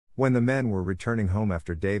When the men were returning home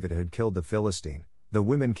after David had killed the Philistine, the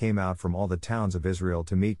women came out from all the towns of Israel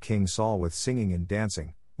to meet King Saul with singing and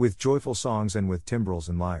dancing, with joyful songs and with timbrels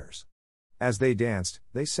and lyres. As they danced,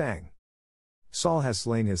 they sang, "Saul has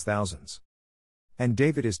slain his thousands, and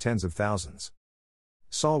David his tens of thousands."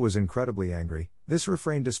 Saul was incredibly angry. This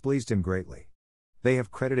refrain displeased him greatly. They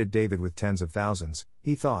have credited David with tens of thousands,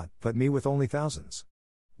 he thought, but me with only thousands.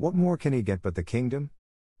 What more can he get but the kingdom?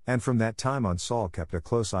 And from that time on Saul kept a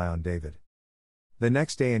close eye on David. The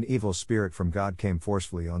next day an evil spirit from God came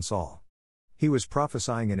forcefully on Saul. He was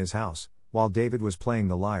prophesying in his house, while David was playing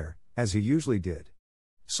the lyre, as he usually did.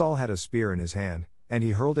 Saul had a spear in his hand, and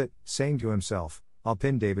he hurled it, saying to himself, "I'll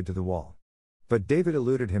pin David to the wall." But David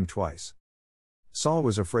eluded him twice. Saul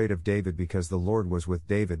was afraid of David because the Lord was with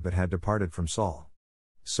David but had departed from Saul.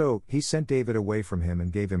 So, he sent David away from him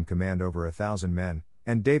and gave him command over 1,000 men,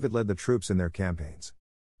 and David led the troops in their campaigns.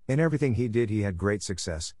 In everything he did he had great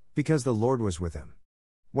success, because the Lord was with him.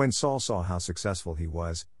 When Saul saw how successful he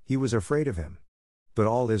was afraid of him. But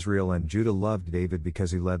all Israel and Judah loved David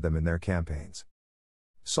because he led them in their campaigns.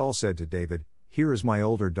 Saul said to David, "Here is my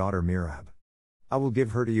older daughter Merab. I will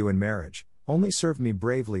give her to you in marriage, only serve me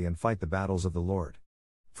bravely and fight the battles of the Lord."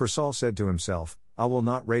 For Saul said to himself, "I will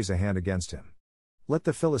not raise a hand against him. Let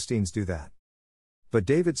the Philistines do that." But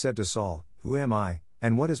David said to Saul, "Who am I,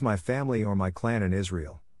 and what is my family or my clan in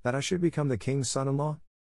Israel, that I should become the king's son-in-law?"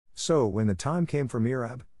 So, when the time came for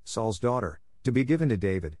Merab, Saul's daughter, to be given to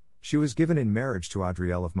David, she was given in marriage to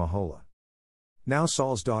Adriel of Mahola. Now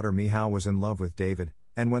Saul's daughter Michal was in love with David,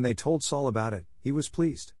 and when they told Saul about it, he was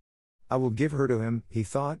pleased. "I will give her to him," he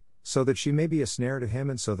thought, "so that she may be a snare to him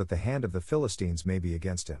and so that the hand of the Philistines may be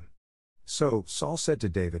against him." So, Saul said to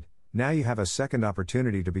David, "Now you have a second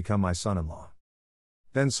opportunity to become my son-in-law."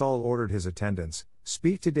 Then Saul ordered his attendants,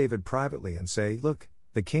 "Speak to David privately and say, 'Look,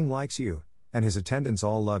 the king likes you, and his attendants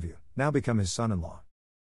all love you, now become his son-in-law.'"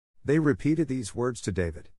 They repeated these words to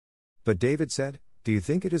David. But David said, "Do you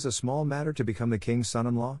think it is a small matter to become the king's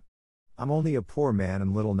son-in-law? I'm only a poor man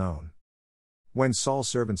and little known." When Saul's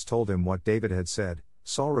servants told him what David had said,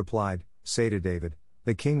 Saul replied, "Say to David,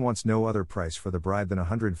 the king wants no other price for the bride than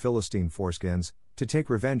 100 Philistine foreskins, to take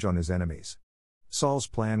revenge on his enemies." Saul's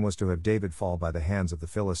plan was to have David fall by the hands of the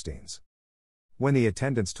Philistines. When the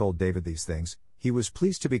attendants told David these things, he was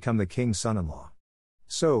pleased to become the king's son-in-law.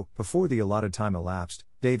 So, before the allotted time elapsed,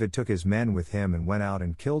 David took his men with him and went out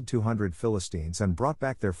and killed 200 Philistines and brought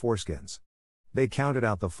back their foreskins. They counted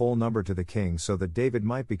out the full number to the king so that David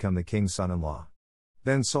might become the king's son-in-law.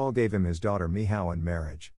 Then Saul gave him his daughter Michal in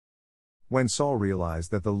marriage. When Saul realized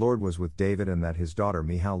that the Lord was with David and that his daughter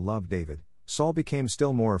Michal loved David, Saul became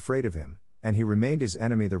still more afraid of him, and he remained his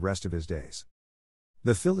enemy the rest of his days.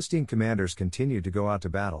 The Philistine commanders continued to go out to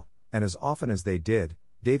battle, and as often as they did,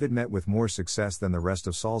 David met with more success than the rest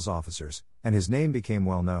of Saul's officers, and his name became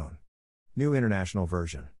well known. New International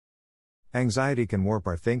Version. Anxiety can warp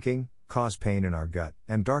our thinking, cause pain in our gut,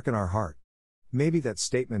 and darken our heart. Maybe that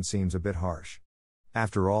statement seems a bit harsh.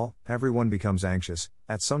 After all, everyone becomes anxious,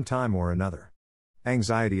 at some time or another.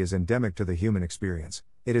 Anxiety is endemic to the human experience,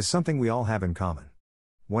 it is something we all have in common.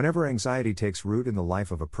 Whenever anxiety takes root in the life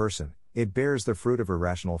of a person, it bears the fruit of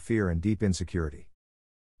irrational fear and deep insecurity.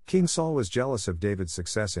 King Saul was jealous of David's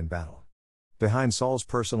success in battle. Behind Saul's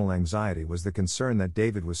personal anxiety was the concern that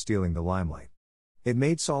David was stealing the limelight. It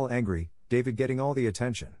made Saul angry, David getting all the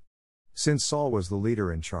attention. Since Saul was the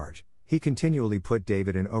leader in charge, he continually put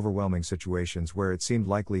David in overwhelming situations where it seemed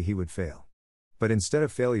likely he would fail. But instead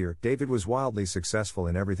of failure, David was wildly successful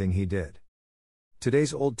in everything he did.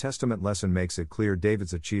 Today's Old Testament lesson makes it clear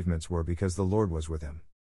David's achievements were because the Lord was with him.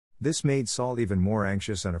 This made Saul even more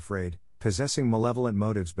anxious and afraid, possessing malevolent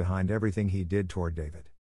motives behind everything he did toward David.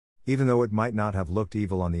 Even though it might not have looked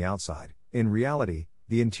evil on the outside, in reality,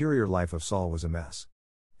 the interior life of Saul was a mess.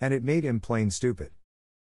 And it made him plain stupid.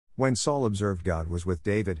 When Saul observed God was with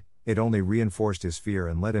David, it only reinforced his fear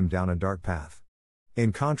and led him down a dark path.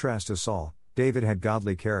 In contrast to Saul, David had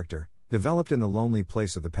godly character, developed in the lonely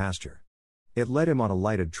place of the pasture. It led him on a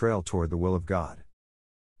lighted trail toward the will of God.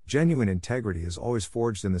 Genuine integrity is always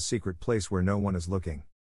forged in the secret place where no one is looking.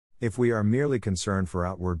 If we are merely concerned for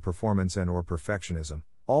outward performance and/or perfectionism,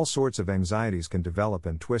 all sorts of anxieties can develop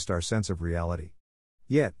and twist our sense of reality.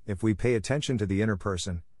 Yet, if we pay attention to the inner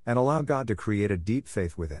person, and allow God to create a deep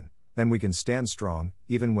faith within, then we can stand strong,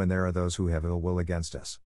 even when there are those who have ill will against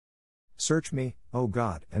us. Search me, O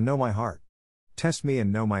God, and know my heart. Test me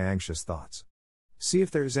and know my anxious thoughts. See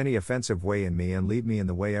if there is any offensive way in me and lead me in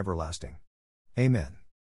the way everlasting. Amen.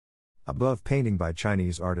 Above painting by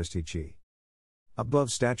Chinese artist He Chi.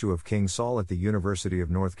 Above statue of King Saul at the University of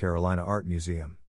North Carolina Art Museum.